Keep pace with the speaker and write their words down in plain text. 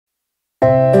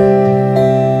Thank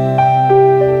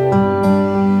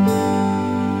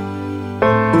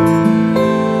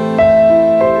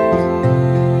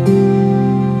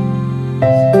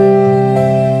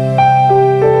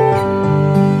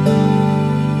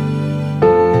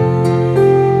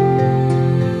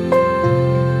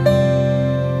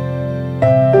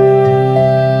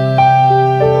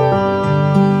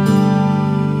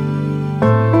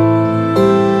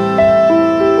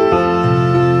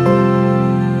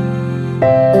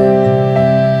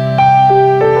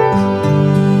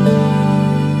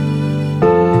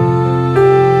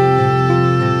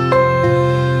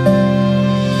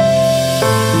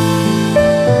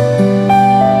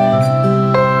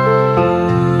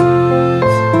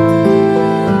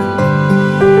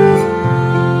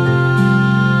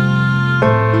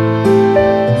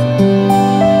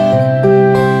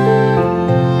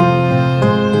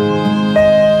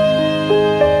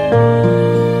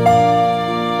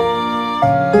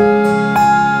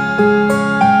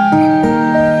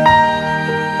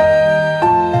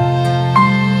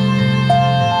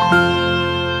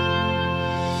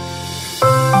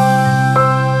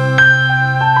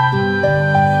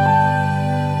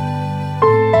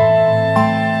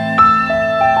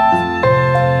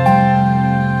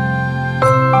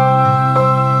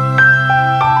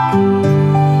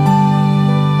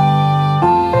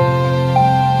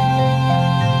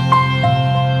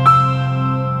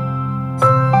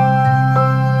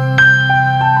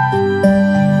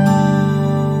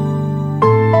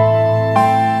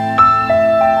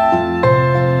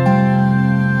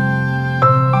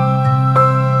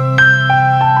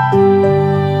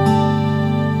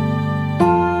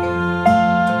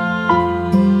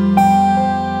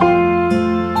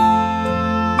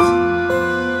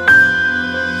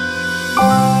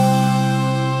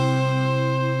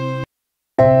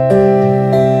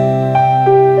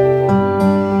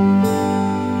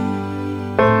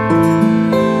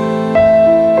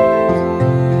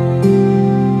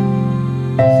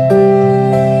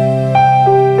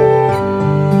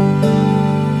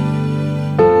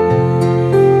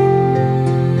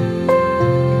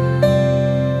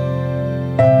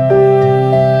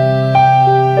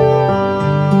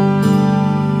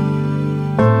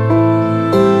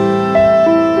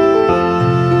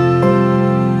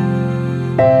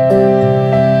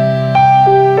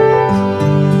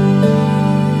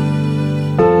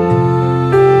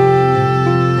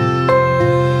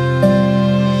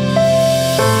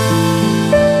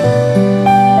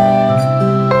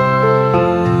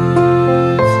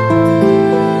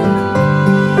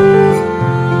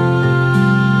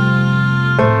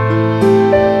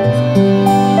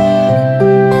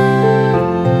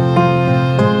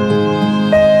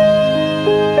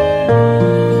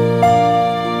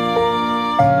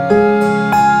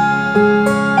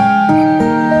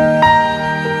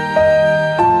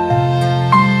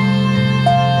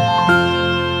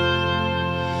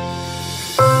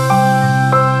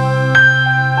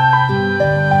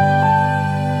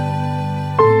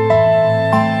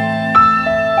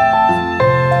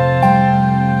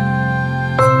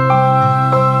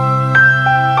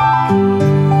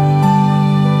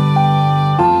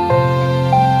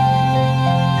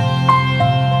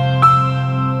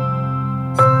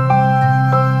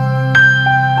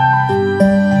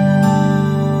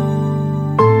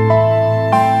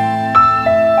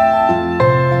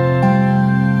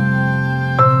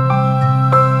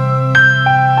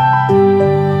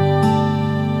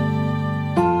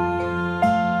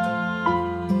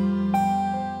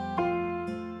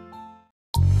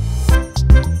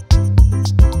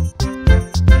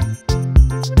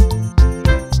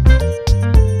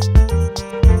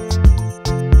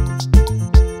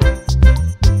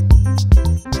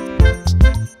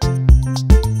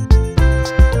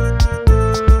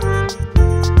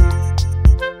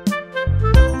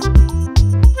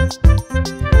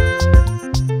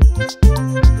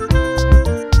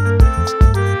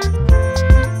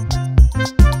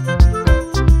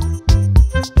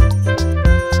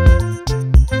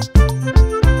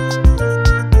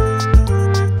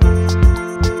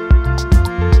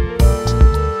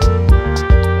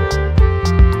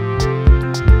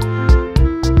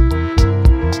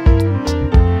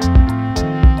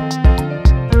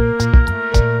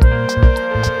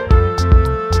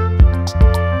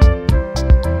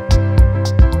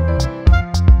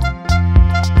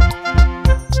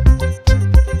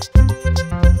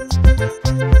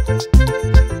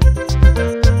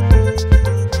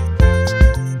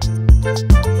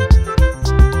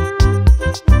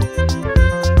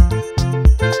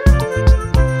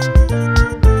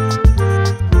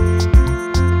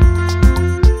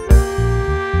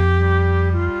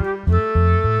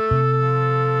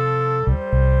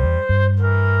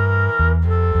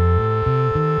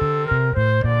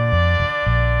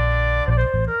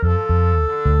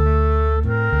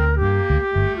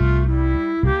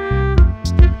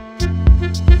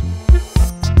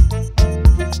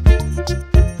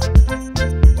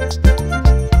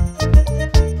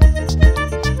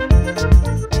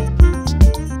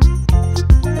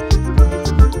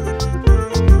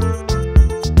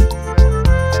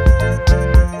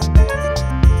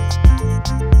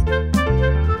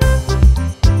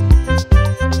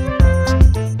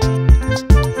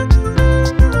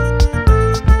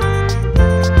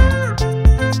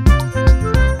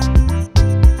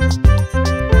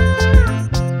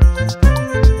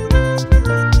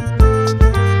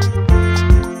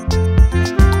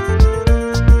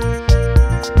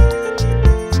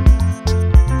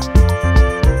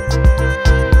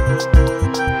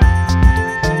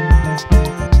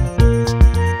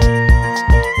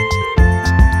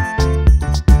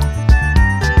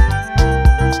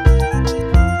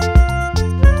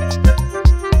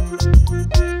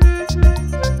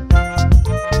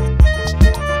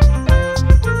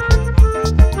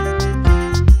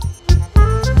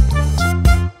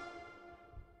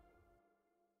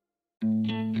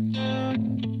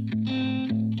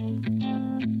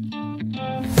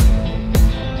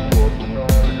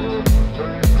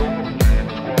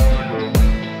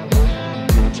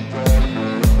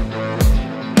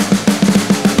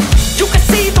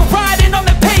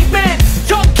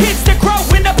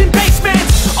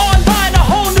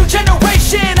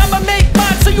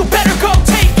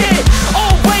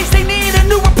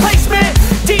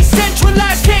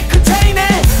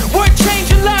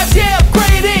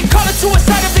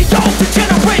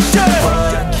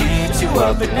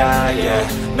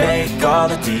make all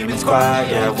the demons quiet.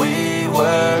 Yeah, we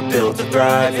were built to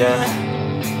thrive, yeah.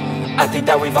 I think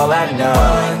that we've all had enough.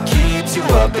 What keeps you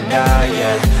up at night,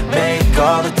 yeah. Make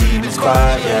all the demons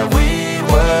quiet. Yeah, we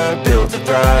were built to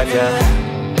thrive, yeah.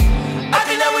 I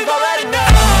think that we've all had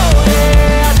enough. Oh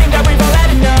yeah, I think that we've all had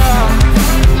enough.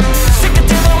 Sick of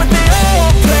dealing with the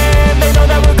old plan. They know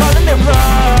that we're calling it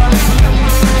wrong.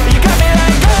 You got me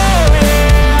like, oh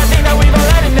yeah, I think that we've all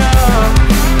had enough.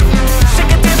 Sick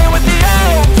of dealing with the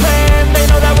old plan. They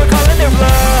know that we're calling it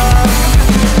wrong.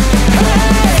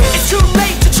 Hey, it's too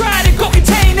late to try to go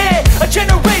contain it. A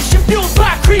generation fueled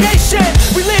by creation.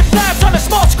 We live lives on a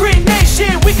small screen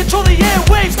nation. We control the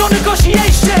airwaves, no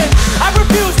negotiation. I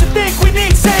refuse to think we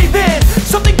need saving.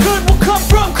 Something good will come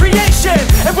from creation.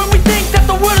 And when we think that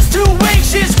the world is too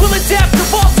anxious, we'll adapt,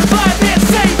 evolve, survive and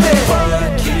save it.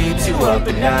 What keeps you up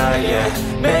at night, yeah.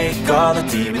 Make all the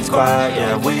demons quiet,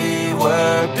 yeah. We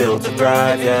were built to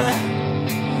thrive, yeah.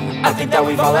 I think that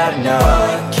we've all had enough.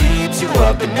 What keeps you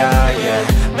up at night, yeah.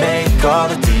 Make all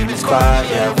the demons quiet,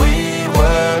 yeah. We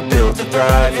were built to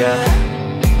thrive, yeah.